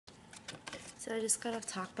So I just got off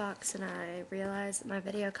TalkBox and I realized that my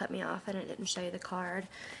video cut me off and it didn't show you the card.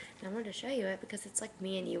 And I wanted to show you it because it's like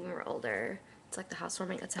me and you when we're older. It's like the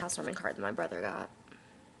housewarming. It's a housewarming card that my brother got.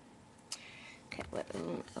 Okay, wait,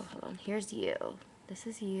 oh, hold on. Here's you. This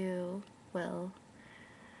is you, Will.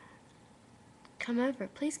 Come over,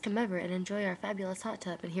 please come over and enjoy our fabulous hot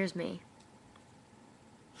tub. And here's me.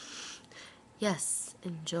 Yes,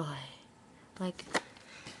 enjoy. Like,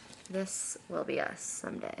 this will be us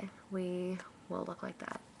someday. We will look like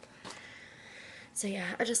that. So yeah,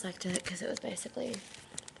 I just liked it because it was basically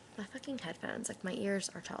my fucking headphones. Like, my ears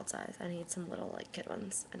are child size. I need some little, like, kid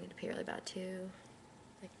ones. I need to pee really bad too.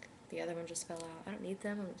 Like, the other one just fell out. I don't need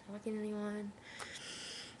them. I'm not talking to anyone.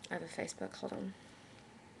 I have a Facebook. Hold on.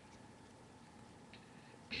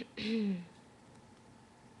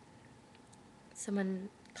 Someone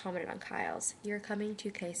commented on Kyle's, "You're coming to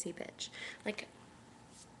KC, bitch." Like,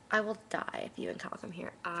 I will die if you and Kyle come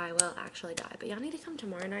here. I will actually die. But y'all need to come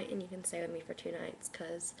tomorrow night and you can stay with me for 2 nights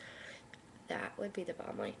because that would be the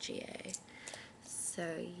bomb, like GA.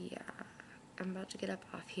 So yeah, I'm about to get up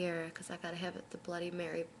off here because I gotta have the Bloody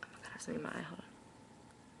Mary. Oh my god, I have something in my eye. Hold on.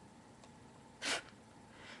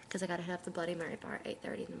 Because I gotta hit up the Bloody Mary bar at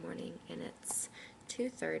 8:30 in the morning and it's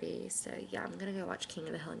 2:30. So yeah, I'm gonna go watch King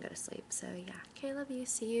of the Hill and go to sleep. So yeah, okay, love you.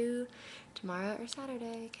 See you tomorrow or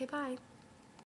Saturday. Okay, bye.